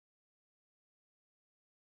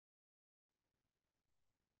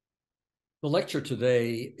The lecture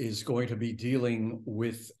today is going to be dealing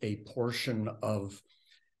with a portion of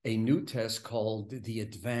a new test called the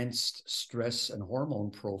Advanced Stress and Hormone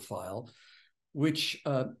Profile, which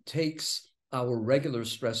takes our regular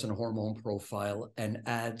stress and hormone profile and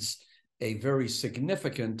adds a very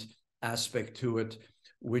significant aspect to it,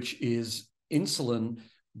 which is insulin,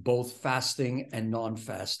 both fasting and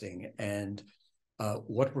non-fasting. And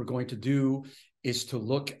what we're going to do is to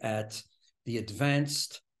look at the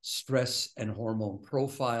Advanced Stress and Hormone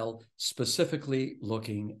Profile, specifically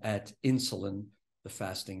looking at insulin, the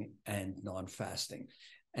fasting and non-fasting.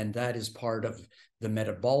 And that is part of the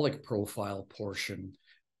metabolic profile portion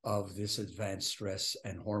of this Advanced Stress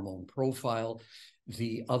and Hormone Profile.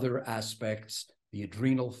 The other aspects, the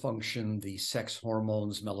adrenal function, the sex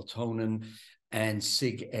hormones, melatonin, and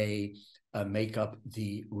Sig-A make up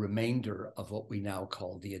the remainder of what we now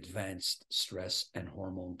call the Advanced Stress and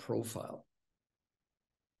Hormone Profile.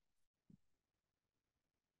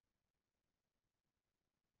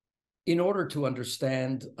 In order to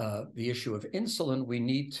understand the issue of insulin, we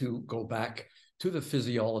need to go back to the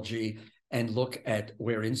physiology and look at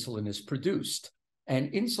where insulin is produced.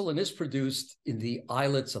 And insulin is produced in the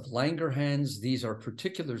islets of Langerhans. These are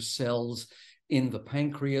particular cells in the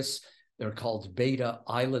pancreas. They're called beta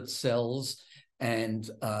islet cells, and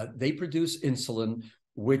they produce insulin,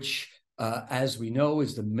 which, as we know,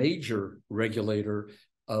 is the major regulator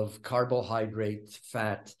of carbohydrate,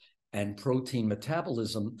 fat, and protein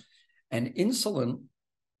metabolism. And insulin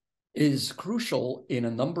is crucial in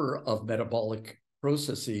a number of metabolic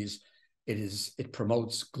processes. It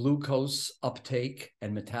promotes glucose uptake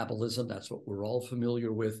and metabolism. That's what we're all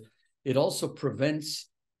familiar with. It also prevents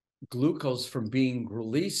glucose from being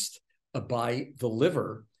released by the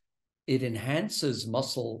liver. It enhances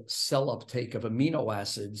muscle cell uptake of amino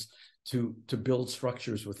acids to build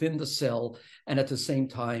structures within the cell. And at the same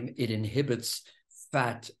time, it inhibits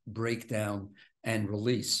fat breakdown and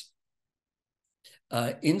release.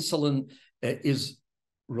 Insulin is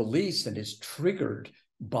released and is triggered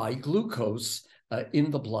by glucose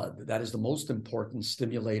in the blood. That is the most important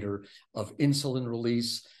stimulator of insulin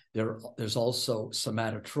release. There's also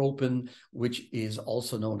somatotropin, which is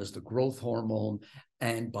also known as the growth hormone,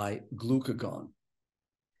 and by glucagon.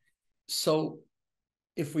 So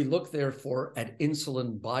if we look, therefore, at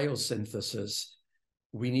insulin biosynthesis,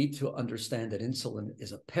 we need to understand that insulin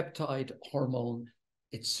is a peptide hormone.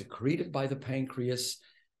 It's secreted by the pancreas,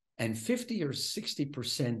 and 50 or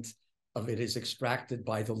 60% of it is extracted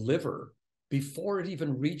by the liver before it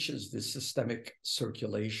even reaches the systemic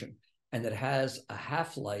circulation. And it has a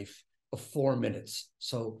half-life of 4 minutes.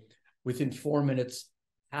 So within 4 minutes,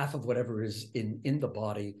 half of whatever is in the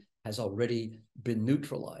body has already been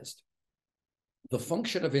neutralized. The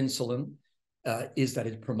function of insulin is that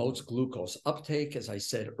it promotes glucose uptake. As I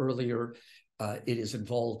said earlier, it is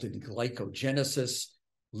involved in glycogenesis,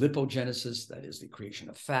 lipogenesis, that is the creation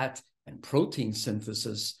of fat, and protein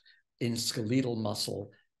synthesis in skeletal muscle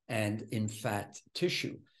and in fat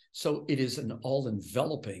tissue. So it is an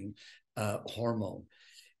all-enveloping hormone.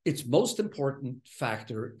 Its most important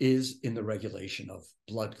factor is in the regulation of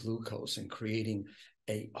blood glucose and creating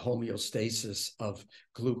a homeostasis of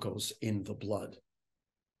glucose in the blood.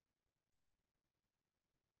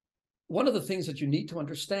 One of the things that you need to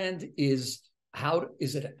understand is how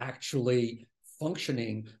is it actually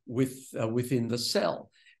functioning within the cell.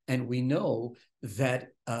 And we know that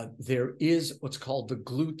there is what's called the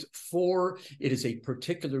GLUT4. It is a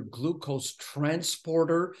particular glucose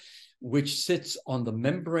transporter which sits on the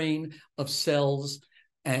membrane of cells,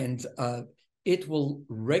 and it will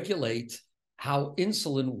regulate how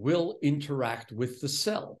insulin will interact with the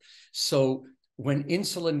cell. So when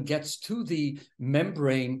insulin gets to the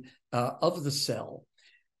membrane of the cell,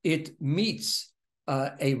 it meets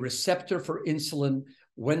a receptor for insulin.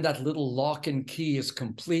 When that little lock and key is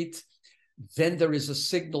complete, then there is a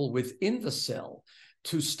signal within the cell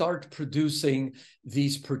to start producing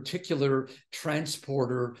these particular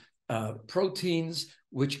transporter proteins,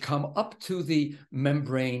 which come up to the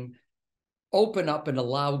membrane, open up and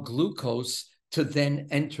allow glucose to then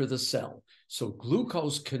enter the cell. So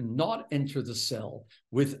glucose cannot enter the cell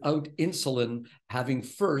without insulin having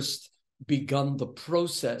first begun the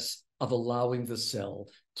process of allowing the cell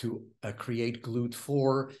to create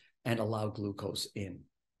GLUT4 and allow glucose in.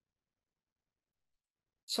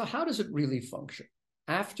 So how does it really function?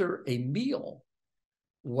 After a meal,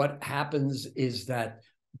 what happens is that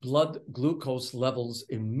blood glucose levels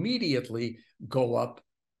immediately go up.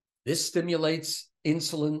 This stimulates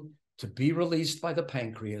insulin to be released by the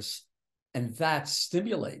pancreas, and that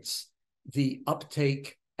stimulates the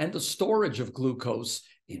uptake and the storage of glucose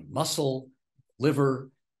in muscle, liver,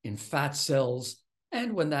 in fat cells.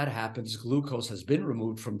 And when that happens, glucose has been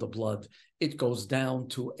removed from the blood. It goes down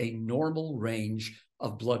to a normal range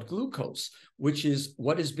of blood glucose, which is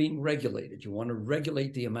what is being regulated. You want to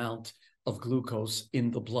regulate the amount of glucose in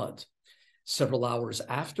the blood. Several hours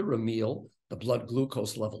after a meal, the blood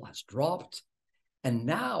glucose level has dropped. And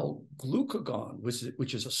now glucagon,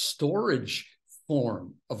 which is a storage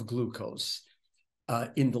form of glucose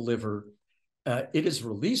in the liver, it is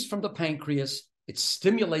released from the pancreas. It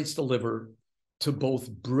stimulates the liver to both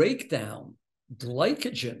break down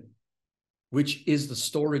glycogen, which is the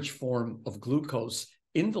storage form of glucose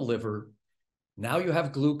in the liver. Now you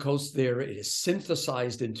have glucose there. It is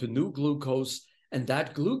synthesized into new glucose, and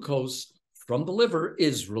that glucose from the liver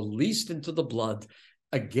is released into the blood,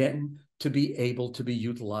 again, to be able to be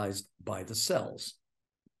utilized by the cells.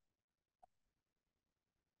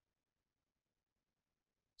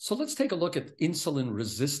 So let's take a look at insulin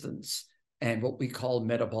resistance and what we call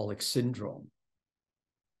metabolic syndrome.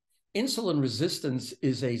 Insulin resistance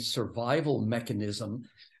is a survival mechanism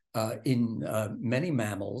in many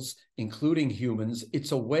mammals, including humans.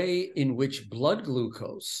 It's a way in which blood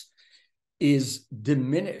glucose is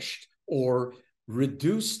diminished or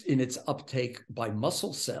reduced in its uptake by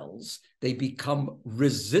muscle cells. They become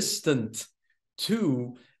resistant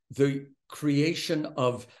to the creation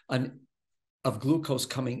of glucose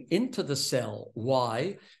coming into the cell.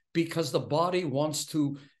 Why? Because the body wants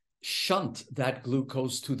to shunt that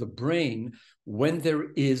glucose to the brain when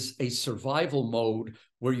there is a survival mode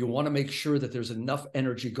where you want to make sure that there's enough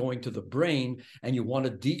energy going to the brain and you want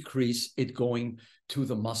to decrease it going to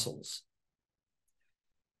the muscles.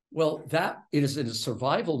 Well, that it is in a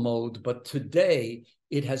survival mode, but today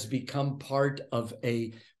it has become part of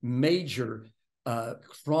a major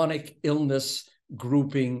chronic illness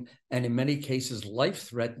grouping, and in many cases,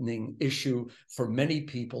 life-threatening issue for many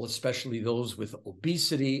people, especially those with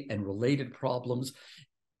obesity and related problems.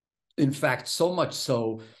 In fact, so much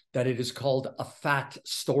so that it is called a fat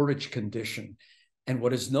storage condition. And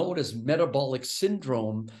what is known as metabolic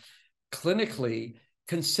syndrome clinically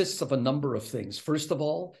consists of a number of things. First of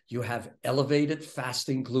all, you have elevated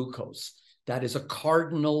fasting glucose. That is a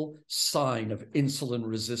cardinal sign of insulin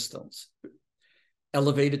resistance.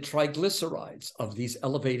 Elevated triglycerides, of these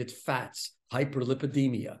elevated fats,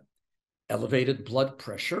 hyperlipidemia, elevated blood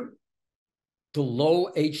pressure, the low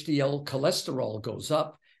HDL cholesterol goes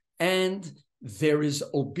up, and there is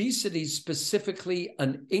obesity, specifically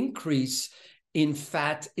an increase in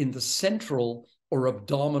fat in the central or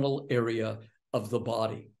abdominal area of the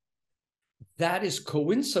body. That is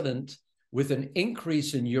coincident with an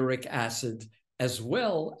increase in uric acid as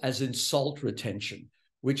well as in salt retention,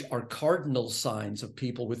 which are cardinal signs of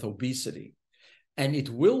people with obesity. And it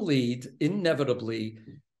will lead inevitably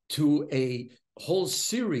to a whole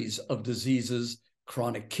series of diseases: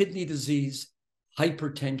 chronic kidney disease,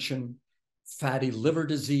 hypertension, fatty liver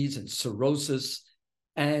disease and cirrhosis,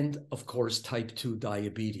 and of course, type 2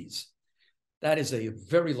 diabetes. That is a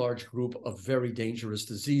very large group of very dangerous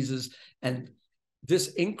diseases. And this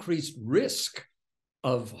increased risk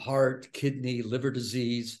of heart, kidney, liver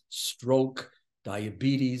disease, stroke,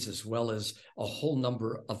 diabetes, as well as a whole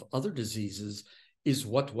number of other diseases, is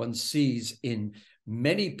what one sees in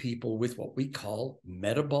many people with what we call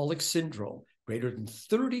metabolic syndrome. Greater than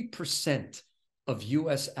 30% of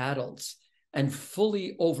US adults and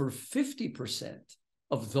fully over 50%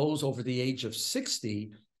 of those over the age of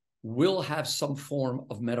 60 will have some form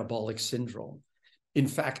of metabolic syndrome. In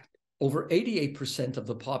fact, over 88% of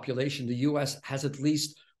the population in the US has at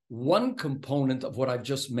least one component of what I've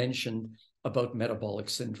just mentioned about metabolic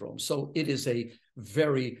syndrome. So it is a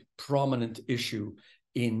very prominent issue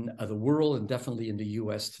in the world and definitely in the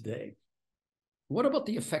US today. What about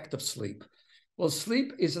the effect of sleep? Well,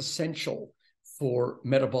 sleep is essential for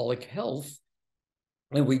metabolic health.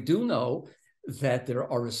 And we do know that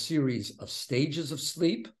there are a series of stages of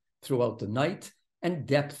sleep throughout the night and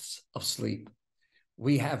depths of sleep.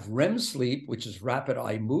 We have REM sleep, which is rapid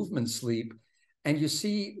eye movement sleep. And you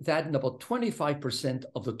see that in about 25%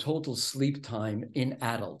 of the total sleep time in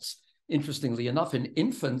adults. Interestingly enough, in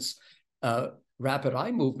infants, rapid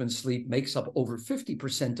eye movement sleep makes up over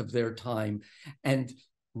 50% of their time. And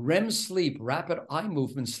REM sleep, rapid eye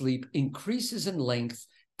movement sleep, increases in length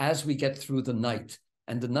as we get through the night.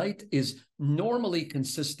 And the night is normally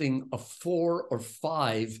consisting of 4 or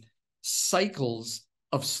 5 cycles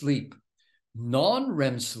of sleep.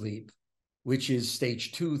 Non-REM sleep, which is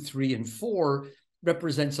stage 2, 3, and 4,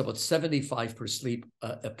 represents about 75%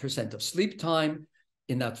 of sleep time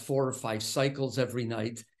in that 4 or 5 cycles every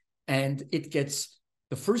night. And it gets,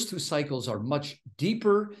 the first 2 cycles are much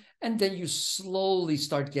deeper, and then you slowly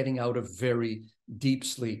start getting out of very deep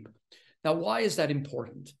sleep. Now, why is that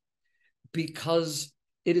important? Because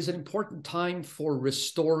it is an important time for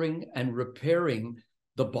restoring and repairing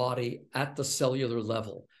the body at the cellular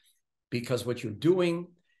level. Because what you're doing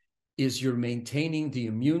is you're maintaining the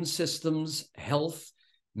immune system's health,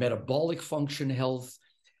 metabolic function health,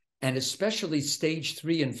 and especially stage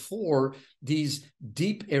 3 and 4, these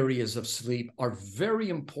deep areas of sleep are very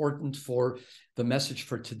important for the message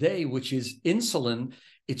for today, which is insulin,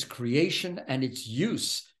 its creation and its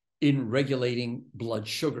use in regulating blood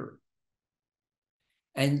sugar.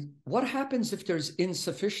 And what happens if there's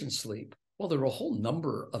insufficient sleep? Well, there are a whole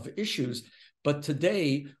number of issues, but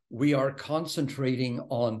today we are concentrating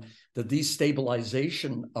on the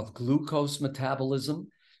destabilization of glucose metabolism,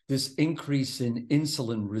 this increase in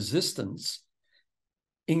insulin resistance,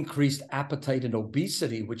 increased appetite and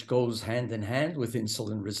obesity, which goes hand in hand with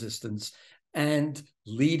insulin resistance, and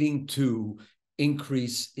leading to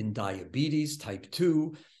increase in diabetes, type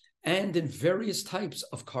 2, and in various types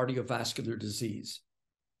of cardiovascular disease.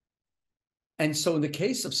 And so in the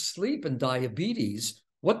case of sleep and diabetes,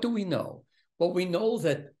 what do we know? Well, we know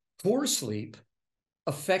that poor sleep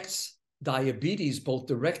affects diabetes both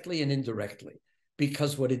directly and indirectly,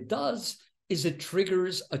 because what it does is it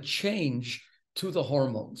triggers a change to the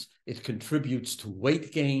hormones. It contributes to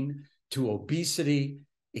weight gain, to obesity.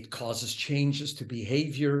 It causes changes to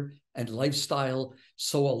behavior and lifestyle.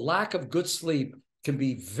 So a lack of good sleep can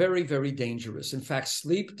be very, very dangerous. In fact,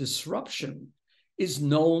 sleep disruption is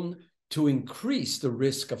known to increase the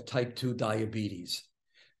risk of type 2 diabetes.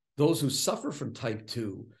 Those who suffer from type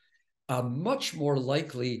 2 are much more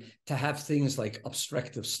likely to have things like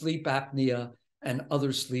obstructive sleep apnea and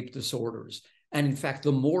other sleep disorders. And in fact,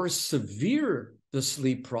 the more severe the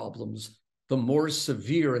sleep problems, the more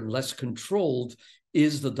severe and less controlled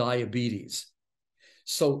is the diabetes.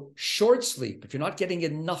 So short sleep, if you're not getting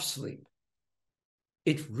enough sleep,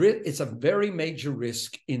 it's a very major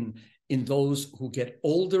risk in those who get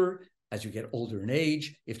older. As you get older in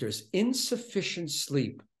age, if there's insufficient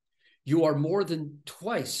sleep, you are more than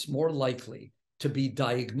twice more likely to be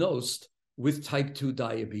diagnosed with type 2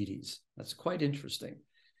 diabetes. That's quite interesting.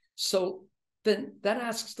 So then that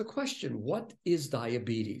asks the question, what is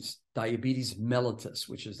diabetes? Diabetes mellitus,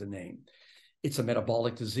 which is the name. It's a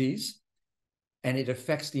metabolic disease, and it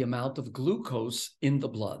affects the amount of glucose in the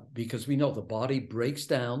blood, because we know the body breaks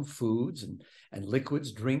down foods and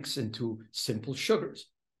liquids, drinks into simple sugars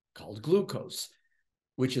called glucose,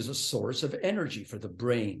 which is a source of energy for the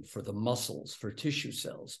brain, for the muscles, for tissue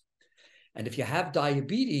cells. And if you have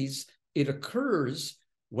diabetes, it occurs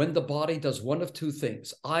when the body does one of two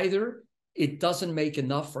things. Either it doesn't make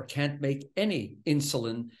enough or can't make any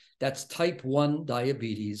insulin, that's type 1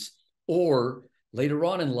 diabetes, or later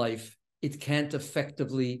on in life, it can't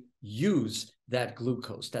effectively use that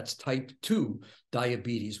glucose. That's type 2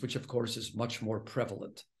 diabetes, which of course is much more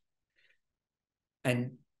prevalent.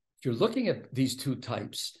 And if you're looking at these two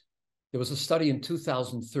types, there was a study in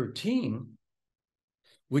 2013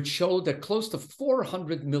 which showed that close to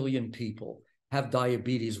 400 million people have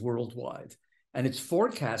diabetes worldwide. And it's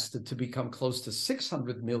forecasted to become close to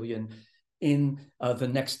 600 million in the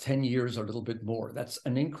next 10 years or a little bit more. That's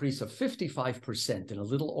an increase of 55% in a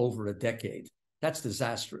little over a decade. That's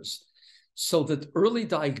disastrous. So that early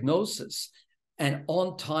diagnosis and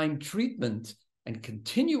on-time treatment and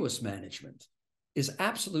continuous management is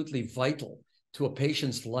absolutely vital to a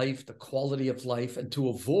patient's life, the quality of life, and to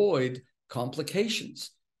avoid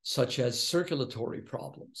complications such as circulatory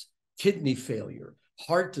problems, kidney failure,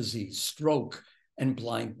 heart disease, stroke, and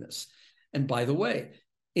blindness. And by the way,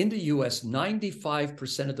 in the US,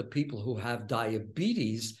 95% of the people who have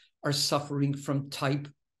diabetes are suffering from type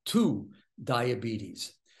 2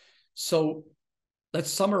 diabetes. So let's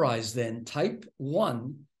summarize then. Type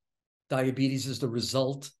 1 diabetes is the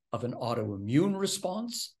result of an autoimmune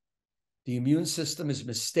response. The immune system is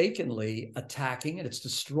mistakenly attacking and it's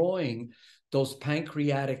destroying those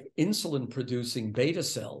pancreatic insulin-producing beta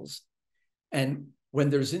cells. And when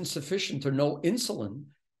there's insufficient or no insulin,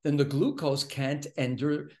 then the glucose can't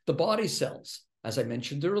enter the body cells, as I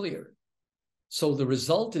mentioned earlier. So the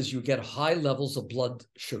result is you get high levels of blood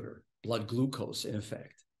sugar, blood glucose in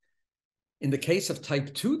effect. In the case of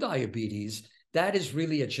type 2 diabetes, that is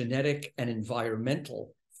really a genetic and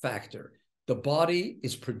environmental factor. The body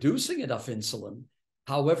is producing enough insulin.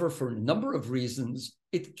 However, for a number of reasons,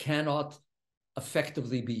 it cannot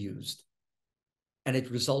effectively be used. And it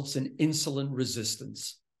results in insulin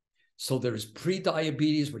resistance. So there's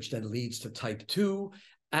pre-diabetes, which then leads to type 2,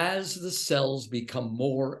 as the cells become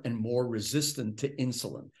more and more resistant to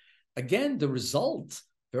insulin. Again, the result,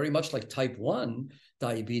 very much like type 1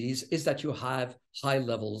 diabetes, is that you have high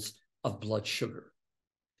levels of blood sugar.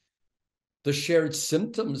 The shared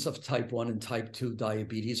symptoms of type 1 and type 2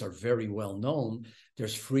 diabetes are very well known.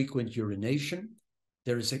 There's frequent urination.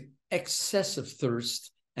 There is excessive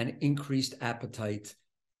thirst and increased appetite,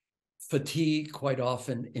 fatigue, quite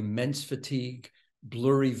often immense fatigue,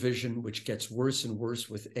 blurry vision, which gets worse and worse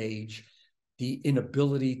with age, the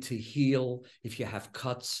inability to heal if you have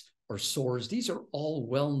cuts or sores. These are all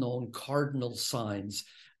well-known cardinal signs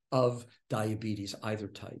of diabetes, either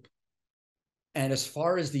type. And as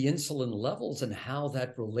far as the insulin levels and how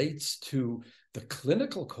that relates to the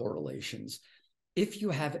clinical correlations, if you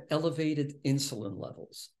have elevated insulin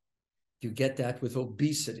levels, you get that with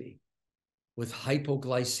obesity, with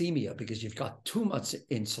hypoglycemia, because you've got too much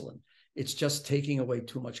insulin. It's just taking away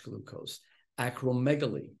too much glucose.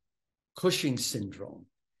 Acromegaly, Cushing's syndrome,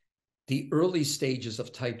 the early stages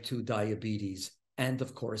of type 2 diabetes, and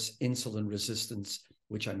of course, insulin resistance,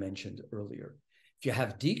 which I mentioned earlier. If you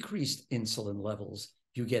have decreased insulin levels,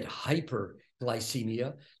 you get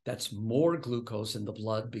hyperglycemia. That's more glucose in the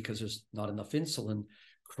blood because there's not enough insulin,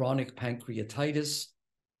 chronic pancreatitis,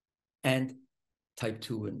 and type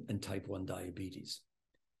 2 and type 1 diabetes.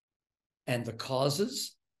 And the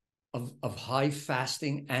causes of high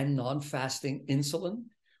fasting and non-fasting insulin,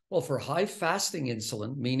 well, for high fasting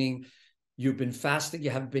insulin, meaning you've been fasting, you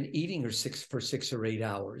haven't been eating for 6 or 8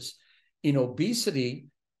 hours. In obesity,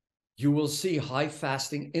 you will see high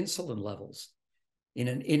fasting insulin levels. In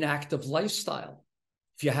an inactive lifestyle,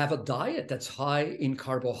 if you have a diet that's high in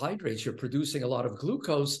carbohydrates, you're producing a lot of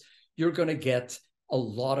glucose, you're going to get a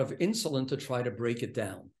lot of insulin to try to break it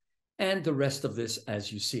down. And the rest of this,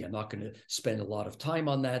 as you see, I'm not going to spend a lot of time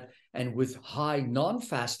on that. And with high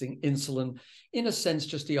non-fasting insulin, in a sense,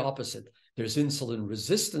 just the opposite. There's insulin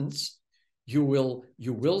resistance. You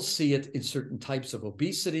will see it in certain types of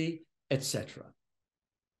obesity, etc.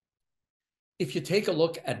 If you take a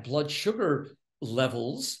look at blood sugar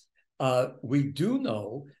levels, we do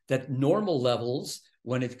know that normal levels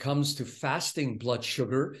when it comes to fasting blood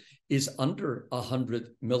sugar is under 100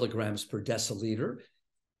 milligrams per deciliter.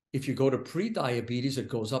 If you go to pre-diabetes, it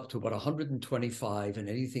goes up to about 125, and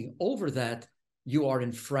anything over that, you are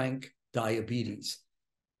in frank diabetes.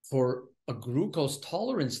 For a glucose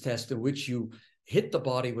tolerance test in which you hit the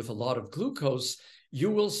body with a lot of glucose, you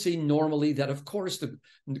will see normally that, of course, the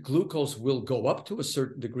glucose will go up to a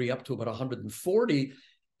certain degree, up to about 140.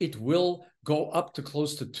 It will go up to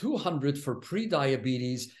close to 200 for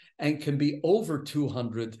pre-diabetes and can be over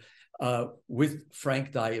 200 with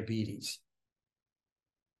frank diabetes.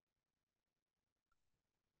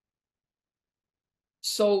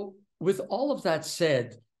 So with all of that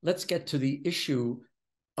said, let's get to the issue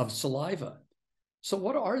of saliva. So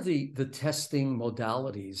what are the testing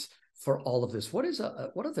modalities for all of this? What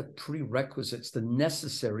are the prerequisites, the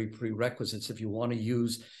necessary prerequisites if you want to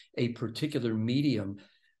use a particular medium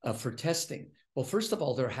for testing? Well, first of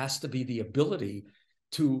all, there has to be the ability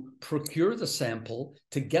to procure the sample,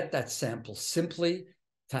 to get that sample simply,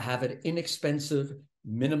 to have it inexpensive,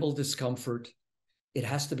 minimal discomfort. It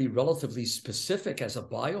has to be relatively specific as a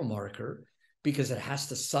biomarker because it has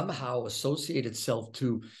to somehow associate itself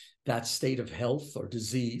to that state of health or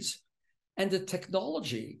disease. And the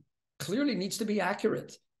technology clearly needs to be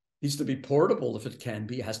accurate, needs to be portable if it can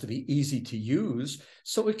be, it has to be easy to use,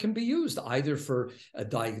 so it can be used either for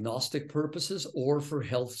diagnostic purposes or for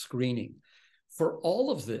health screening. For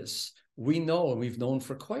all of this, we know, and we've known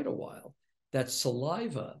for quite a while, that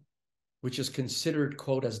saliva, which is considered,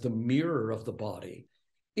 quote, as the mirror of the body,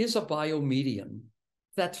 is a biomedium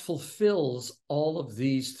that fulfills all of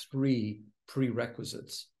these three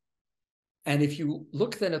prerequisites. And if you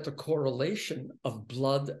look then at the correlation of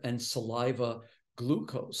blood and saliva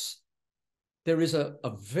glucose, there is a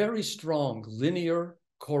very strong linear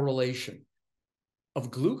correlation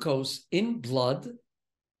of glucose in blood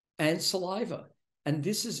and saliva. And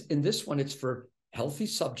this is, in this one, it's for healthy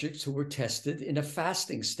subjects who were tested in a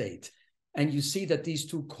fasting state. And you see that these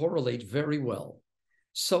two correlate very well.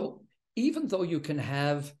 So even though you can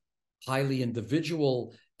have highly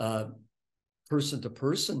individual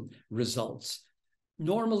person-to-person results,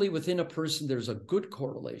 normally within a person, there's a good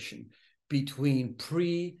correlation between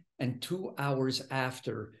pre and 2 hours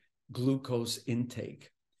after glucose intake.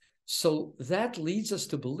 So that leads us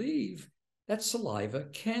to believe that saliva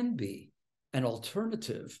can be an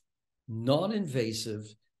alternative, non-invasive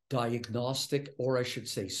diagnostic, or I should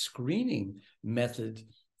say screening method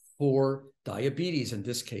for diabetes. In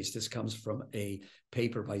this case, this comes from a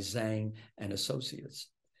paper by Zhang and Associates.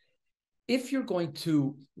 If you're going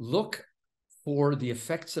to look for the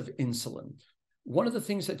effects of insulin, one of the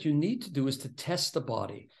things that you need to do is to test the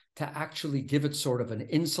body, to actually give it sort of an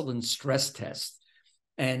insulin stress test.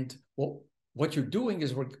 And what you're doing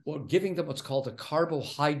is we're giving them what's called a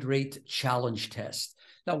carbohydrate challenge test.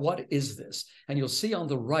 Now, what is this? And you'll see on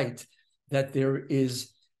the right that there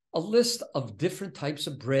is a list of different types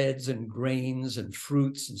of breads and grains and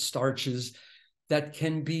fruits and starches that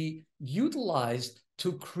can be utilized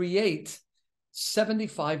to create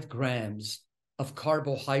 75 grams of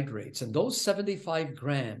carbohydrates. And those 75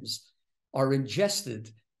 grams are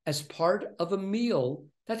ingested as part of a meal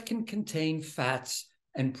that can contain fats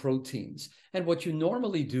and proteins. And what you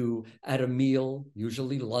normally do at a meal,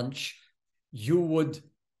 usually lunch, you would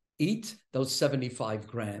eat those 75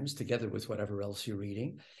 grams together with whatever else you're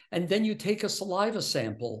eating. And then you take a saliva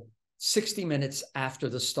sample 60 minutes after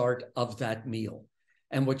the start of that meal.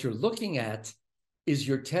 And what you're looking at is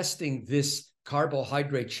you're testing this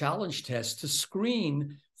carbohydrate challenge test to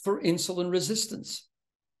screen for insulin resistance.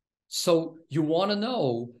 So you want to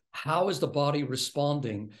know, how is the body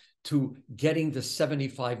responding to getting the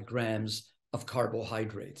 75 grams of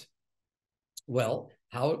carbohydrate? Well,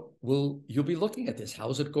 how will you be looking at this? How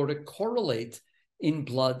is it going to correlate in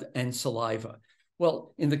blood and saliva?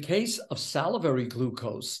 Well, in the case of salivary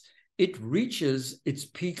glucose, it reaches its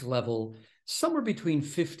peak level somewhere between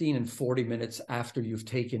 15 and 40 minutes after you've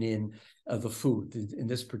taken in the food, in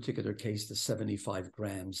this particular case, the 75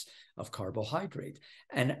 grams of carbohydrate.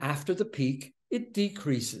 And after the peak, it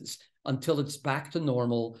decreases until it's back to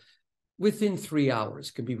normal within 3 hours.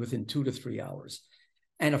 It can be within 2 to 3 hours.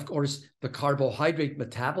 And of course, the carbohydrate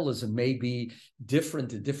metabolism may be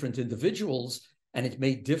different in different individuals, and it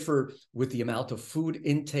may differ with the amount of food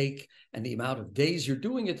intake and the amount of days you're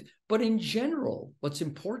doing it. But in general, what's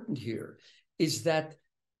important here is that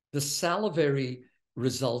the salivary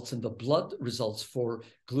results and the blood results for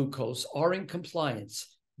glucose are in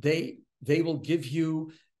compliance. They will give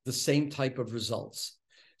you the same type of results.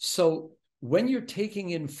 So when you're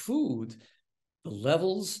taking in food, the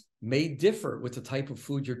levels may differ with the type of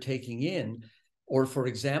food you're taking in. Or for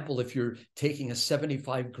example, if you're taking a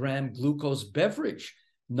 75-gram glucose beverage,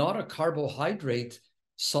 not a carbohydrate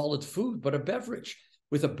solid food, but a beverage.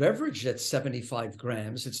 With a beverage that's 75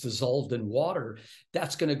 grams, it's dissolved in water,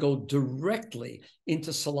 that's going to go directly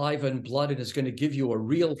into saliva and blood and is going to give you a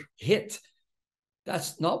real hit.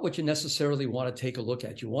 That's not what you necessarily want to take a look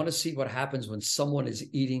at. You want to see what happens when someone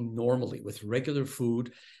is eating normally with regular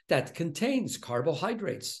food that contains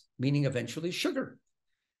carbohydrates, meaning eventually sugar.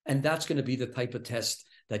 And that's going to be the type of test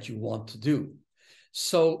that you want to do.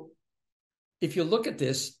 So if you look at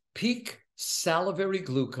this, peak salivary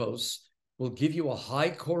glucose will give you a high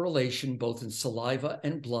correlation both in saliva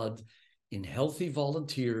and blood in healthy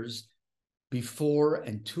volunteers before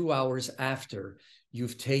and 2 hours after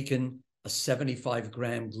you've taken a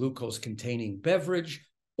 75-gram glucose-containing beverage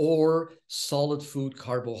or solid food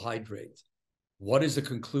carbohydrate. What is the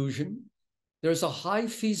conclusion? There's a high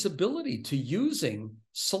feasibility to using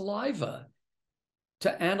saliva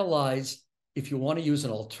to analyze if you want to use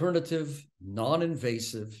an alternative,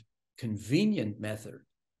 non-invasive, convenient method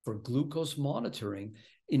for glucose monitoring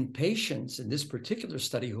in patients in this particular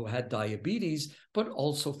study who had diabetes, but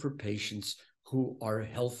also for patients who are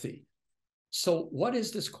healthy. So what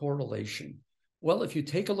is this correlation? Well, if you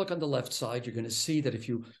take a look on the left side, you're going to see that if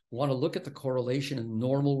you want to look at the correlation in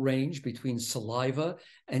normal range between saliva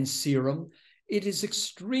and serum, it is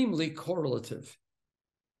extremely correlative.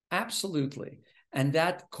 Absolutely. And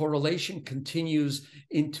that correlation continues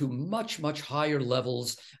into much, much higher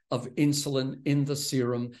levels of insulin in the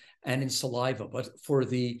serum and in saliva. But for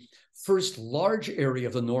the first large area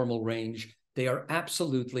of the normal range, they are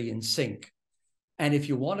absolutely in sync. And if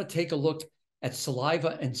you want to take a look at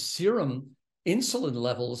saliva and serum insulin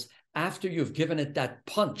levels after you've given it that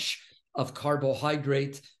punch of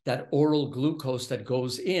carbohydrate, that oral glucose that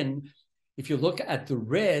goes in, if you look at the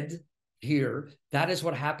red here, that is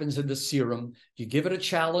what happens in the serum. You give it a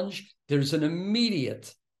challenge, there's an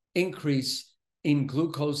immediate increase in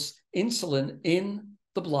glucose insulin in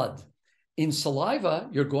the blood. In saliva,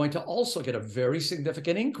 you're going to also get a very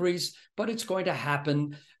significant increase, but it's going to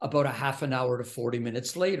happen about a half an hour to 40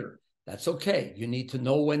 minutes later. That's okay. You need to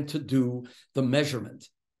know when to do the measurement.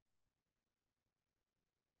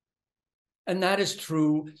 And that is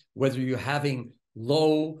true whether you're having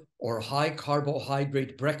low or high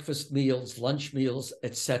carbohydrate breakfast meals, lunch meals,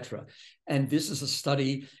 etc. And this is a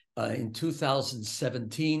study in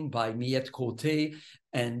 2017 by Miette Cote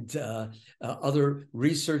and other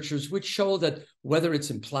researchers, which show that whether it's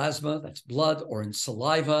in plasma, that's blood, or in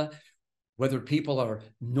saliva, whether people are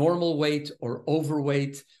normal weight or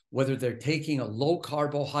overweight, whether they're taking a low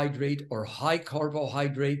carbohydrate or high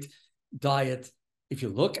carbohydrate diet, if you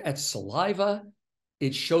look at saliva,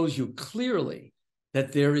 it shows you clearly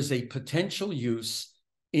that there is a potential use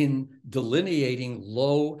in delineating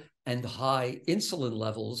low and high insulin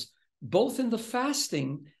levels, both in the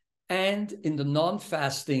fasting and in the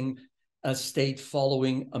non-fasting state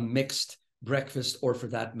following a mixed breakfast, or for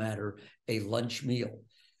that matter, a lunch meal.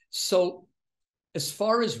 So as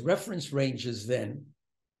far as reference ranges then,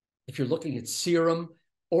 if you're looking at serum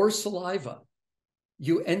or saliva,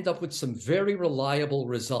 you end up with some very reliable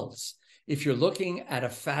results. If you're looking at a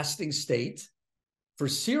fasting state, for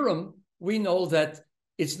serum, we know that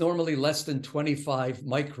it's normally less than 25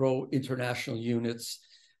 micro international units.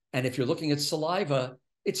 And if you're looking at saliva,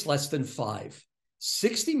 it's less than 5.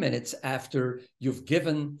 60 minutes after you've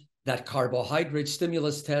given that carbohydrate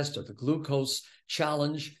stimulus test or the glucose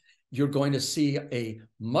challenge, you're going to see a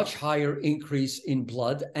much higher increase in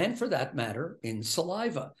blood and, for that matter, in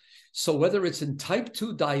saliva. So whether it's in type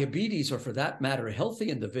 2 diabetes or, for that matter, healthy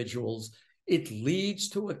individuals, it leads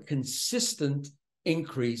to a consistent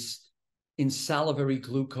increase in salivary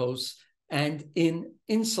glucose and in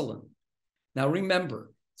insulin. Now,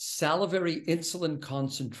 remember, salivary insulin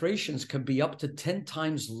concentrations can be up to 10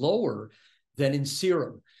 times lower than in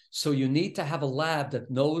serum. So you need to have a lab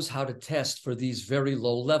that knows how to test for these very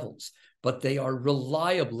low levels, but they are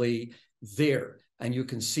reliably there, and you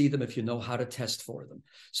can see them if you know how to test for them.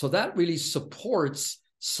 So that really supports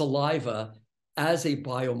saliva as a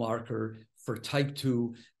biomarker for type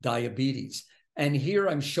 2 diabetes. And here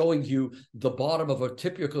I'm showing you the bottom of a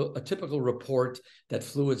typical report that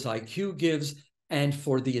Fluids IQ gives. And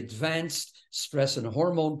for the advanced stress and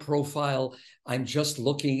hormone profile, I'm just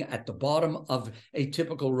looking at the bottom of a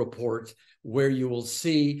typical report where you will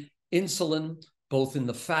see insulin, both in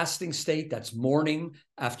the fasting state, that's morning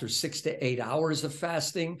after 6 to 8 hours of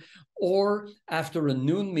fasting, or after a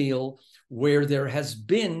noon meal where there has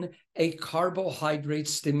been a carbohydrate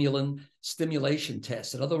stimulation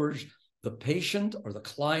test. In other words, the patient or the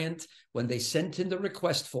client, when they sent in the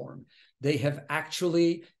request form, they have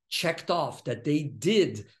actually checked off that they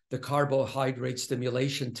did the carbohydrate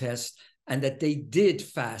stimulation test and that they did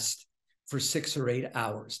fast for 6 or 8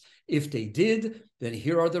 hours. If they did, then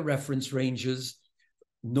here are the reference ranges: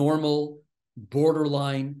 normal,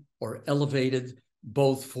 borderline, or elevated,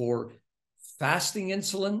 both for fasting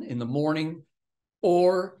insulin in the morning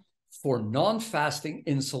or for non-fasting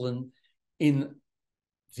insulin in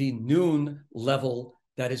the noon level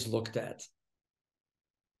that is looked at.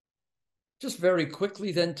 Just very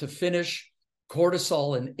quickly then to finish,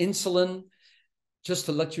 cortisol and insulin, just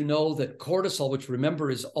to let you know that cortisol, which remember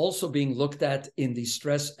is also being looked at in the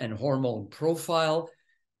stress and hormone profile,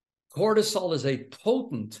 cortisol is a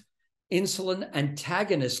potent insulin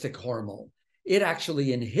antagonistic hormone. It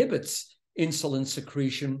actually inhibits insulin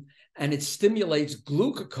secretion and it stimulates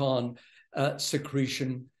glucagon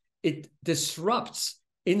secretion. It disrupts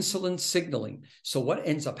insulin signaling. So what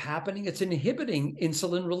ends up happening? It's inhibiting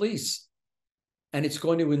insulin release. And it's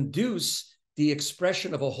going to induce the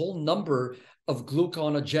expression of a whole number of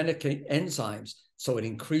gluconogenic enzymes. So it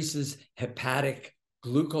increases hepatic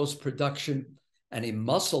glucose production. And in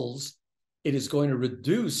muscles, it is going to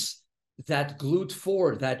reduce that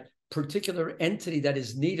GLUT4, that particular entity that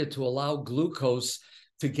is needed to allow glucose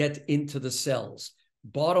to get into the cells.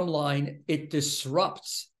 Bottom line, it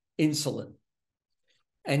disrupts insulin.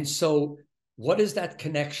 And so what is that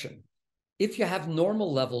connection? If you have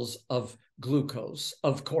normal levels of glucose,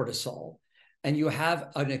 of cortisol, and you have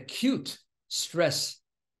an acute stress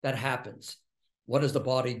that happens, what does the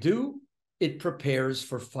body do? It prepares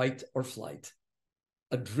for fight or flight.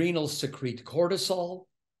 Adrenals secrete cortisol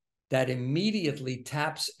that immediately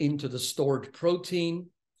taps into the stored protein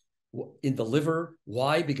in the liver.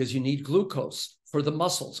 Why? Because you need glucose for the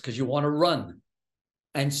muscles, because you want to run.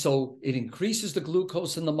 And so it increases the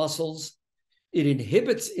glucose in the muscles. It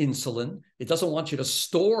inhibits insulin. It doesn't want you to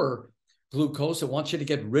store glucose. It wants you to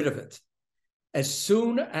get rid of it. As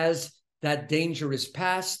soon as that danger is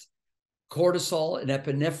past, cortisol and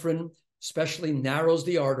epinephrine especially narrows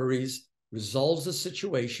the arteries, resolves the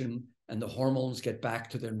situation, and the hormones get back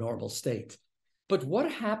to their normal state. But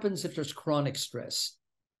what happens if there's chronic stress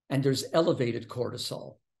and there's elevated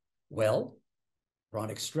cortisol? Well,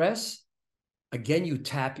 chronic stress, again, you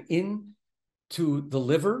tap in to the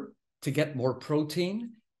liver to get more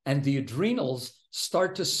protein, and the adrenals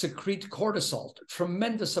start to secrete cortisol,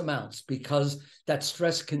 tremendous amounts, because that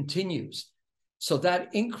stress continues. So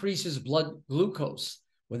that increases blood glucose.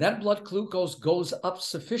 When that blood glucose goes up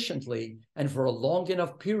sufficiently and for a long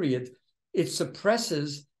enough period, it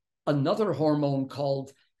suppresses another hormone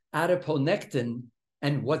called adiponectin.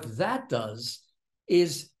 And what that does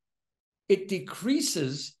is it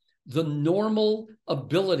decreases the normal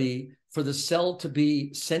ability for the cell to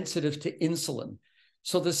be sensitive to insulin.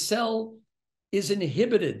 So the cell is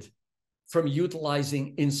inhibited from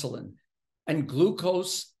utilizing insulin, and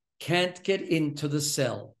glucose can't get into the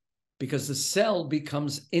cell because the cell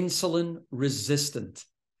becomes insulin resistant.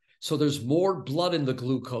 So there's more blood in the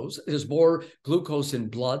glucose. There's more glucose in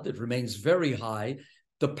blood. It remains very high.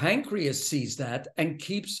 The pancreas sees that and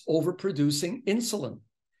keeps overproducing insulin.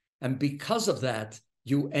 And because of that,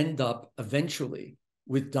 you end up eventually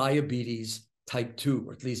with diabetes type 2,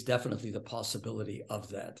 or at least definitely the possibility of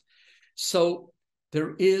that. So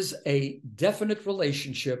there is a definite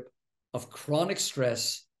relationship of chronic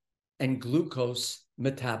stress and glucose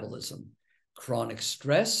metabolism. Chronic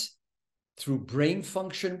stress through brain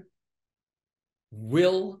function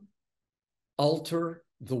will alter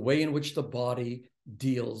the way in which the body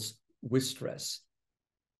deals with stress.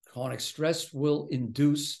 Chronic stress will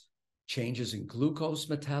induce changes in glucose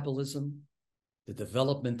metabolism, the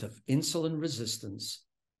development of insulin resistance,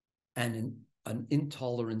 and an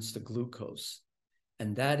intolerance to glucose.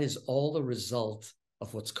 And that is all a result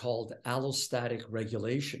of what's called allostatic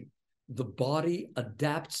regulation. The body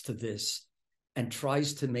adapts to this and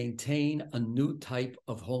tries to maintain a new type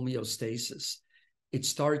of homeostasis. It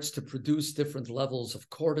starts to produce different levels of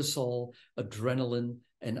cortisol, adrenaline,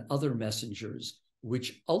 and other messengers,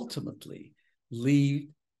 which ultimately lead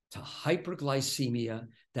to hyperglycemia.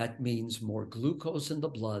 That means more glucose in the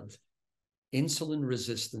blood, insulin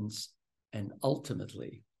resistance, and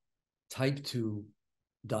ultimately type 2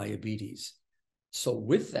 diabetes. So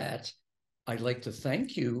with that, I'd like to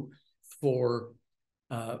thank you for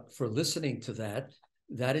listening to that.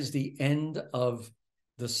 That is the end of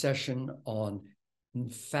the session on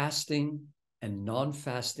fasting and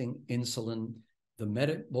non-fasting insulin, the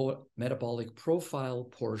metabolic profile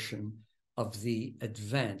portion of the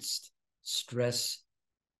advanced stress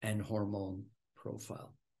and hormone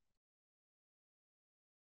profile.